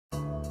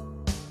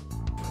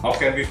How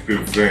can we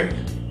prevent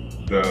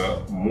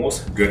the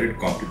most dreaded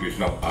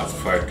complication of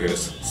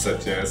arthritis,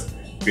 such as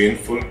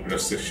painful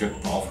restriction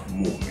of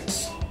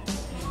movements?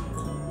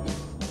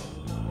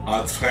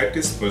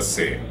 Arthritis per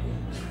se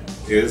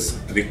is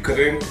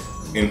recurrent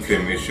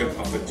inflammation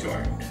of the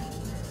joint.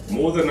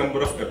 More the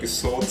number of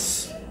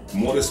episodes,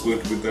 more is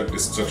going to be the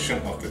destruction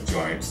of the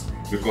joints,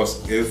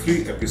 because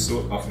every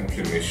episode of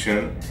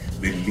inflammation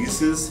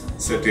releases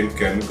certain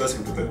chemicals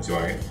into the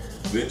joint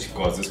which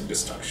causes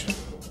destruction.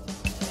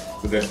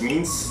 So that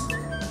means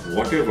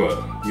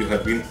whatever you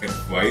have been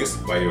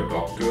advised by your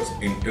doctors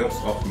in terms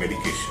of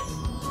medication,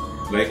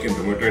 like in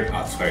rheumatoid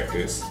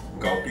arthritis,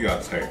 gouty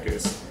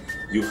arthritis,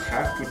 you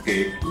have to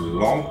take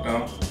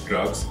long-term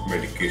drugs,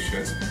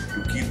 medications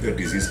to keep the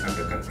disease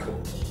under control.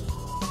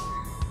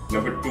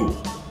 Number 2,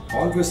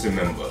 always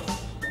remember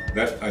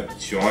that a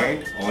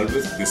joint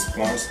always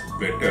responds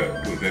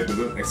better to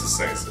regular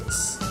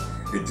exercises.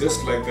 It's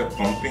just like the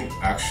pumping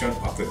action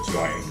of the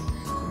joint,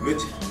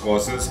 which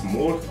causes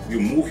more you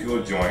move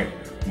your joint,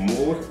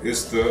 more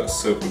is the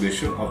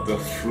circulation of the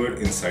fluid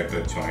inside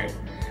the joint.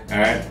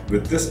 And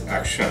with this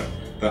action,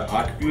 the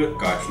articular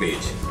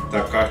cartilage,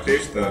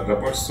 the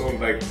rubber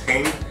sole-like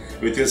thing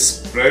which is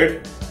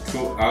spread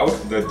throughout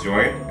the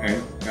joint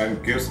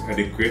and gives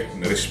adequate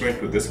nourishment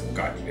to this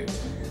cartilage.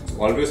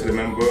 So always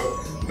remember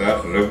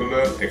the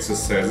regular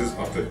exercises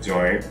of the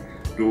joint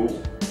to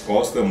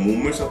cause the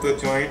movements of the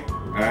joint,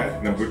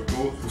 and number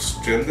 2, to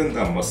strengthen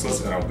the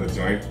muscles around the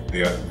joint.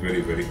 They are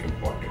very, very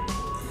important.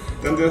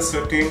 Then there are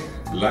certain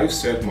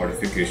lifestyle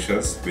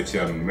modifications which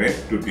are meant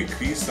to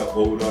decrease the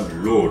overall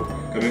load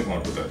coming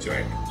onto the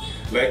joint.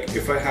 Like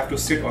if I have to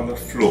sit on the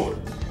floor,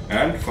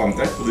 and from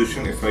that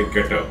position if I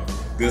get up,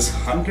 there's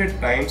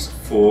 100 times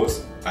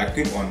force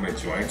acting on my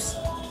joints,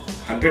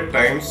 100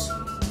 times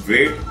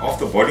weight of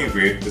the body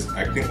weight is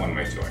acting on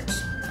my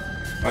joints.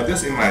 Now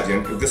just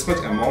imagine if this much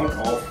amount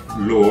of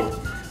load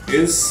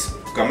is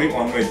coming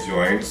on my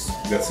joints,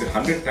 let's say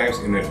 100 times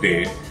in a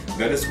day,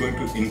 that is going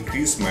to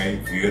increase my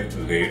wear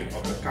rate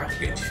of the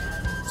cartilage.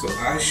 So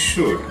I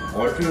should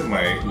alter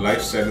my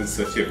lifestyle in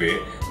such a way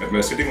that my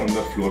sitting on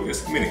the floor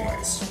is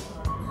minimized.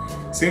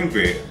 Same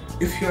way,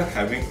 if you are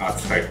having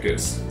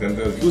arthritis, then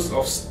the use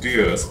of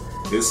stairs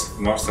is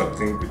not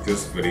something which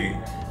is very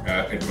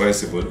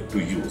advisable to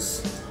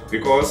use,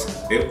 because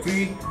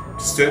every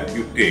step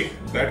you take,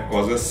 that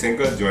causes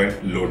single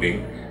joint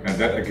loading, and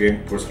that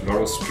again puts a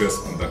lot of stress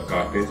on the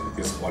cartilage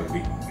which is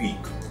already weak.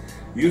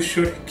 You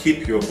should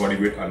keep your body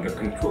weight under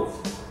control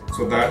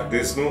so that there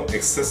is no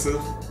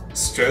excessive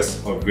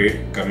stress or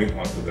weight coming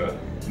onto the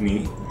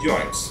knee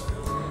joints.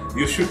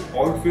 You should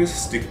always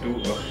stick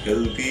to a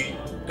healthy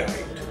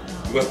diet,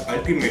 because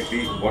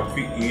ultimately what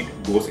we eat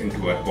goes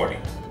into our body.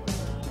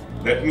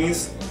 That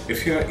means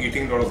if you are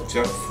eating a lot of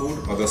junk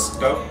food or the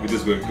stuff which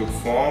is going to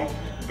form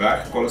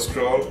bad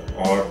cholesterol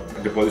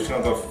or deposition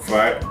of the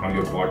fat on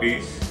your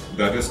body,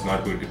 that is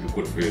not going to be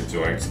good for your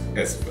joints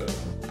as well.